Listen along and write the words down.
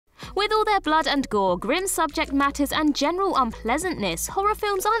With all their blood and gore, grim subject matters and general unpleasantness, horror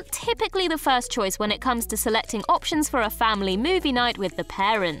films aren't typically the first choice when it comes to selecting options for a family movie night with the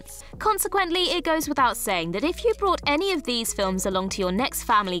parents. Consequently, it goes without saying that if you brought any of these films along to your next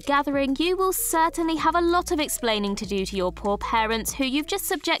family gathering, you will certainly have a lot of explaining to do to your poor parents who you've just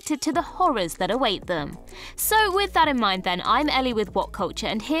subjected to the horrors that await them. So with that in mind then, I'm Ellie with What Culture,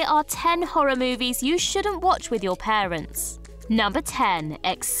 and here are 10 horror movies you shouldn't watch with your parents. Number 10.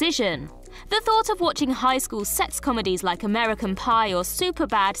 Excision. The thought of watching high school sex comedies like American Pie or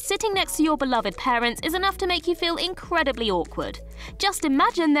Superbad sitting next to your beloved parents is enough to make you feel incredibly awkward. Just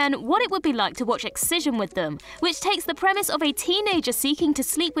imagine then what it would be like to watch Excision with them, which takes the premise of a teenager seeking to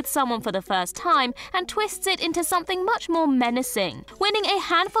sleep with someone for the first time and twists it into something much more menacing. Winning a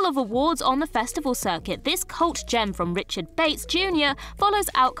handful of awards on the festival circuit, this cult gem from Richard Bates Jr. follows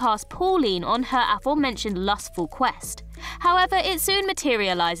outcast Pauline on her aforementioned lustful quest. However, it soon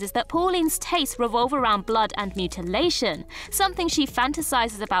materializes that Pauline's tastes revolve around blood and mutilation, something she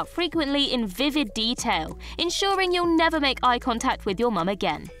fantasizes about frequently in vivid detail, ensuring you'll never make eye contact with your mum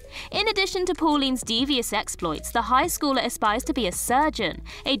again. In addition to Pauline's devious exploits, the high schooler aspires to be a surgeon,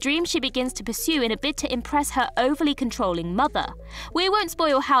 a dream she begins to pursue in a bid to impress her overly controlling mother. We won't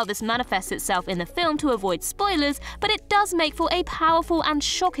spoil how this manifests itself in the film to avoid spoilers, but it does make for a powerful and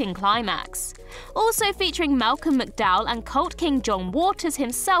shocking climax. Also featuring Malcolm McDowell and cult king John Waters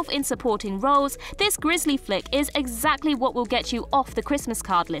himself in supporting roles, this grisly flick is exactly what will get you off the Christmas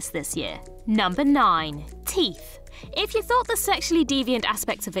card list this year. Number 9. Teeth. If you thought the sexually deviant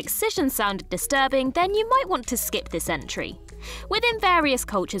aspects of Excision sounded disturbing, then you might want to skip this entry. Within various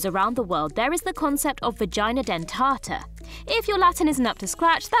cultures around the world, there is the concept of vagina dentata. If your Latin isn't up to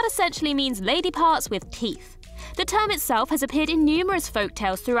scratch, that essentially means lady parts with teeth. The term itself has appeared in numerous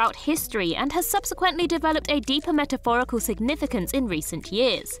folktales throughout history and has subsequently developed a deeper metaphorical significance in recent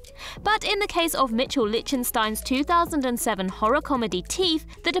years. But in the case of Mitchell Lichtenstein's 2007 horror comedy Teeth,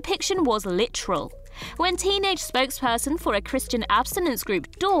 the depiction was literal. When teenage spokesperson for a Christian abstinence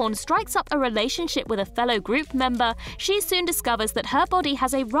group, Dawn, strikes up a relationship with a fellow group member, she soon discovers that her body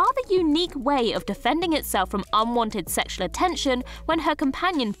has a rather unique way of defending itself from unwanted sexual attention when her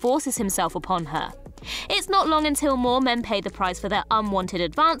companion forces himself upon her. It's not long until more men pay the price for their unwanted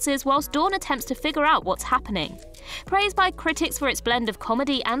advances, whilst Dawn attempts to figure out what's happening. Praised by critics for its blend of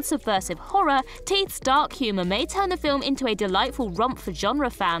comedy and subversive horror, Teeth's dark humour may turn the film into a delightful romp for genre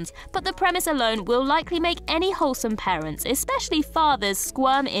fans, but the premise alone will likely make any wholesome parents, especially fathers,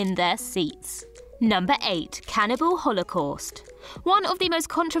 squirm in their seats. Number 8. Cannibal Holocaust. One of the most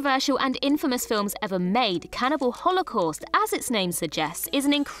controversial and infamous films ever made, Cannibal Holocaust, as its name suggests, is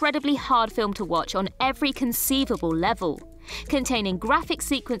an incredibly hard film to watch on every conceivable level. Containing graphic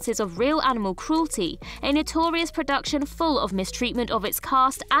sequences of real animal cruelty, a notorious production full of mistreatment of its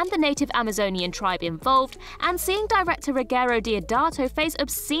cast and the native Amazonian tribe involved, and seeing director Ruggero Deodato face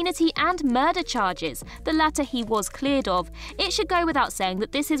obscenity and murder charges, the latter he was cleared of, it should go without saying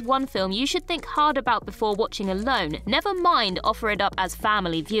that this is one film you should think hard about before watching alone, never mind offer it up as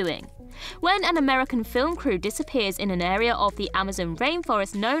family viewing. When an American film crew disappears in an area of the Amazon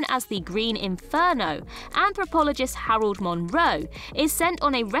rainforest known as the Green Inferno, anthropologist Harold Monroe is sent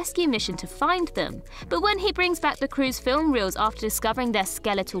on a rescue mission to find them. But when he brings back the crew's film reels after discovering their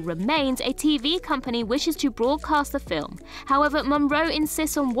skeletal remains, a TV company wishes to broadcast the film. However, Monroe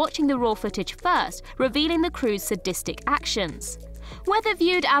insists on watching the raw footage first, revealing the crew's sadistic actions. Whether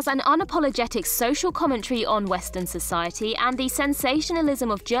viewed as an unapologetic social commentary on Western society and the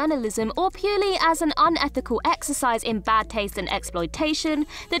sensationalism of journalism, or purely as an unethical exercise in bad taste and exploitation,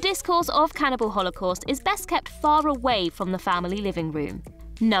 the discourse of Cannibal Holocaust is best kept far away from the family living room.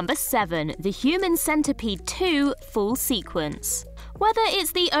 Number 7. The Human Centipede 2 Full Sequence. Whether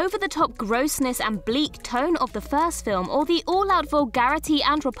it's the over-the-top grossness and bleak tone of the first film or the all-out vulgarity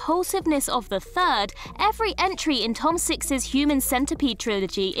and repulsiveness of the third, every entry in Tom Six's Human Centipede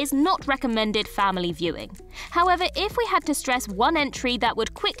trilogy is not recommended family viewing. However, if we had to stress one entry that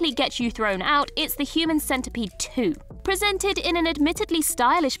would quickly get you thrown out, it's the Human Centipede 2. Presented in an admittedly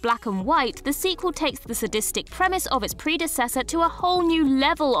stylish black and white, the sequel takes the sadistic premise of its predecessor to a whole new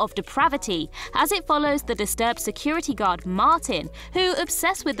level of depravity, as it follows the disturbed security guard Martin, who,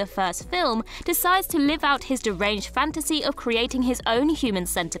 obsessed with the first film, decides to live out his deranged fantasy of creating his own human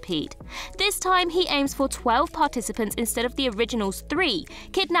centipede. This time he aims for 12 participants instead of the original's 3,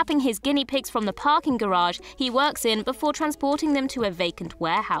 kidnapping his guinea pigs from the parking garage he works in before transporting them to a vacant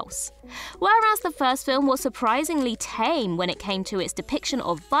warehouse. Whereas the first film was surprisingly tame when it came to its depiction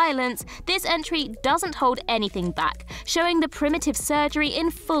of violence, this entry doesn't hold anything back, showing the primitive surgery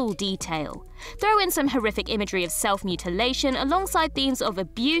in full detail. Throw in some horrific imagery of self-mutilation alongside themes of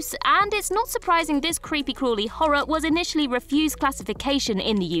abuse, and it's not surprising this creepy-crawly horror was initially refused classification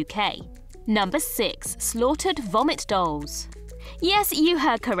in the UK. Number 6. Slaughtered Vomit Dolls. Yes, you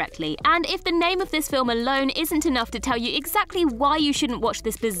heard correctly, and if the name of this film alone isn't enough to tell you exactly why you shouldn't watch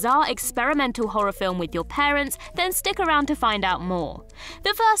this bizarre experimental horror film with your parents, then stick around to find out more.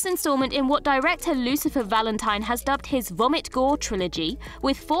 The first installment in what director Lucifer Valentine has dubbed his Vomit Gore trilogy,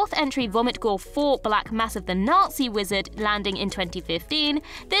 with fourth entry Vomit Gore 4 Black Mass of the Nazi Wizard landing in 2015,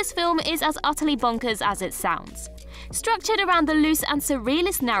 this film is as utterly bonkers as it sounds. Structured around the loose and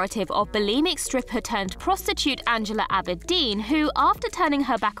surrealist narrative of bulimic stripper-turned-prostitute Angela Aberdeen, who, after turning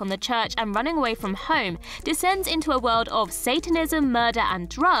her back on the church and running away from home, descends into a world of Satanism, murder and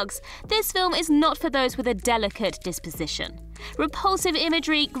drugs, this film is not for those with a delicate disposition. Repulsive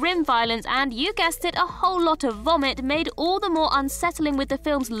imagery, grim violence and, you guessed it, a whole lot of vomit made all the more unsettling with the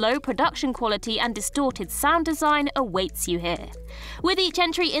film's low production quality and distorted sound design awaits you here. With each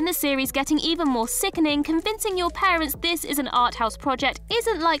entry in the series getting even more sickening, convincing your parents this is an art house project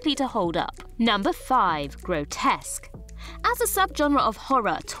isn't likely to hold up. Number 5. Grotesque. As a subgenre of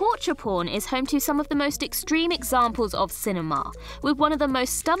horror, torture porn is home to some of the most extreme examples of cinema, with one of the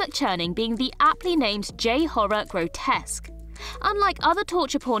most stomach-churning being the aptly named J-horror Grotesque. Unlike other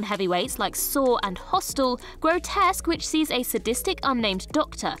torture porn heavyweights like Saw and Hostel, Grotesque, which sees a sadistic unnamed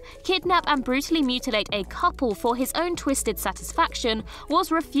doctor kidnap and brutally mutilate a couple for his own twisted satisfaction,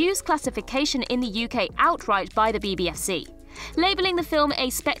 was refused classification in the UK outright by the BBFC. Labelling the film a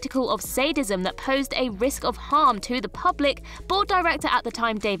spectacle of sadism that posed a risk of harm to the public, board director at the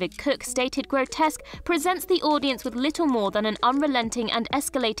time David Cook stated Grotesque presents the audience with little more than an unrelenting and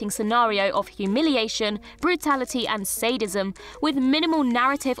escalating scenario of humiliation, brutality and sadism, with minimal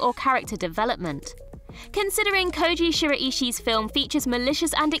narrative or character development. Considering Koji Shiraishi's film features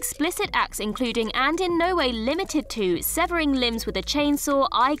malicious and explicit acts including, and in no way limited to, severing limbs with a chainsaw,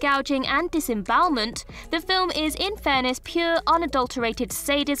 eye gouging and disembowelment, the film is, in fairness, pure, unadulterated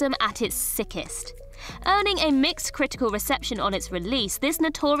sadism at its sickest. Earning a mixed critical reception on its release, this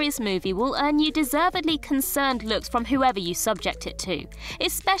notorious movie will earn you deservedly concerned looks from whoever you subject it to,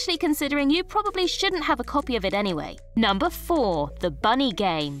 especially considering you probably shouldn't have a copy of it anyway. Number 4. The Bunny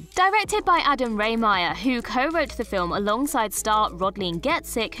Game. Directed by Adam Rehmeyer, who co-wrote the film alongside star Rodleen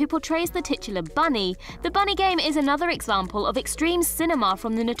Getzik, who portrays the titular bunny, The Bunny Game is another example of extreme cinema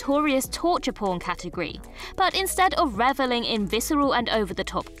from the notorious torture porn category. But instead of reveling in visceral and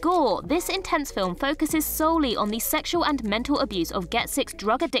over-the-top gore, this intense film focuses solely on the sexual and mental abuse of Getzik's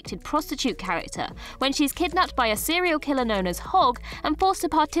drug-addicted prostitute character when she's kidnapped by a serial killer known as Hog and forced to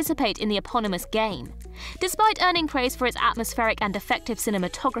participate in the eponymous game. Despite earning praise for its atmospheric and effective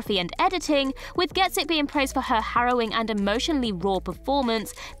cinematography and editing, with Getzik being praised for her harrowing and emotionally raw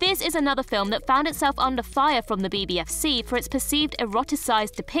performance, this is another film that found itself under fire from the BBFC for its perceived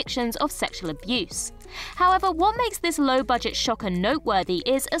eroticized depictions of sexual abuse. However, what makes this low-budget shocker noteworthy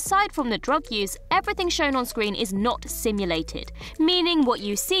is, aside from the drug use, everything shown on screen is not simulated, meaning what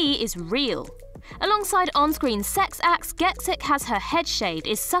you see is real. Alongside on-screen sex acts, Getzik has her head shaved,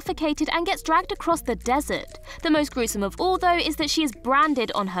 is suffocated and gets dragged across the desert. The most gruesome of all, though, is that she is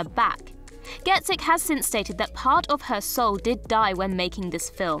branded on her back. Getzik has since stated that part of her soul did die when making this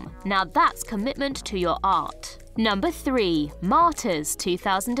film. Now that's commitment to your art. Number 3. Martyrs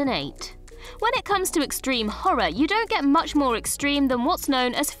 2008. When it comes to extreme horror, you don't get much more extreme than what's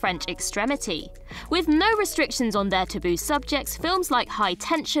known as French extremity. With no restrictions on their taboo subjects, films like High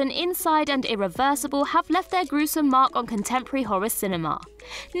Tension, Inside and Irreversible have left their gruesome mark on contemporary horror cinema.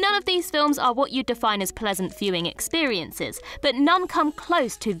 None of these films are what you'd define as pleasant viewing experiences, but none come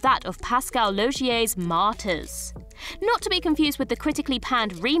close to that of Pascal Laugier's Martyrs. Not to be confused with the critically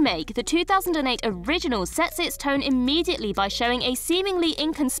panned remake, the 2008 original sets its tone immediately by showing a seemingly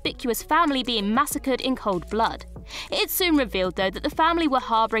inconspicuous family being massacred in cold blood. It's soon revealed, though, that the family were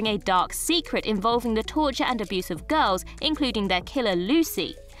harbouring a dark secret involving the torture and abuse of girls, including their killer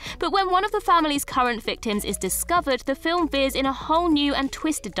Lucy. But when one of the family's current victims is discovered, the film veers in a whole new and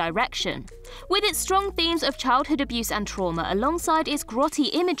twisted direction. With its strong themes of childhood abuse and trauma alongside its grotty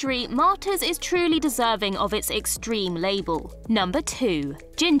imagery, Martyrs is truly deserving of its extreme label. Number 2.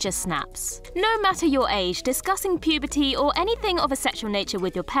 Ginger Snaps. No matter your age, discussing puberty or anything of a sexual nature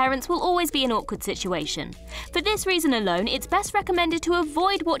with your parents will always be an awkward situation. For this reason alone, it's best recommended to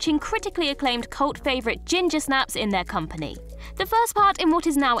avoid watching critically acclaimed cult favourite Ginger Snaps in their company. The first part in what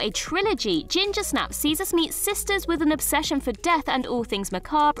is now now a trilogy, Ginger Snaps sees us meet sisters with an obsession for death and all things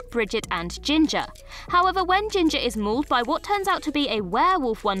macabre, Bridget and Ginger. However, when Ginger is mauled by what turns out to be a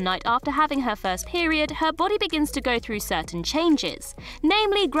werewolf one night after having her first period, her body begins to go through certain changes,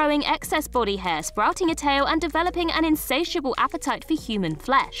 namely growing excess body hair, sprouting a tail, and developing an insatiable appetite for human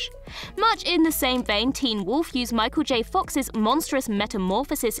flesh. Much in the same vein, Teen Wolf used Michael J. Fox's monstrous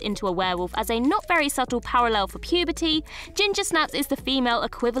metamorphosis into a werewolf as a not very subtle parallel for puberty. Ginger Snaps is the female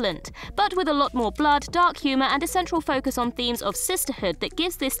equivalent, but with a lot more blood, dark humour, and a central focus on themes of sisterhood that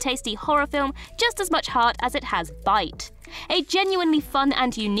gives this tasty horror film just as much heart as it has bite. A genuinely fun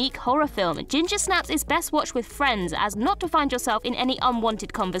and unique horror film, Ginger Snaps is best watched with friends as not to find yourself in any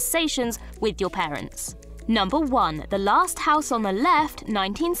unwanted conversations with your parents. Number 1. The Last House on the Left,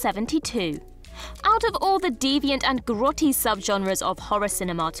 1972. Out of all the deviant and grotty subgenres of horror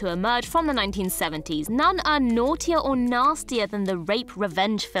cinema to emerge from the 1970s, none are naughtier or nastier than the rape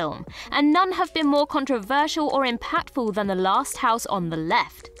revenge film, and none have been more controversial or impactful than The Last House on the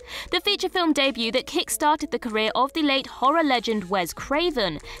Left. The feature film debut that kick-started the career of the late horror legend Wes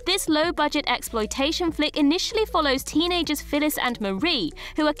Craven, this low-budget exploitation flick initially follows teenagers Phyllis and Marie,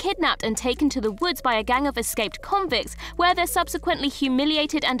 who are kidnapped and taken to the woods by a gang of escaped convicts, where they're subsequently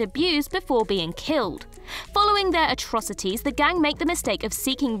humiliated and abused before being killed. Following their atrocities, the gang make the mistake of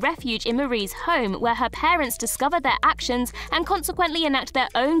seeking refuge in Marie's home, where her parents discover their actions and consequently enact their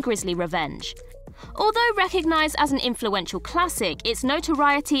own grisly revenge. Although recognised as an influential classic, its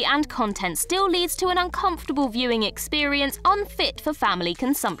notoriety and content still leads to an uncomfortable viewing experience unfit for family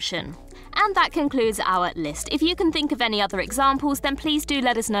consumption. And that concludes our list. If you can think of any other examples, then please do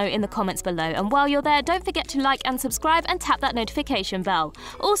let us know in the comments below. And while you're there, don't forget to like and subscribe and tap that notification bell.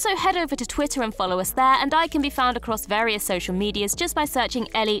 Also, head over to Twitter and follow us there, and I can be found across various social medias just by searching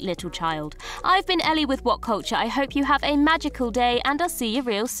Ellie Littlechild. I've been Ellie with What Culture. I hope you have a magical day, and I'll see you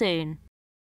real soon.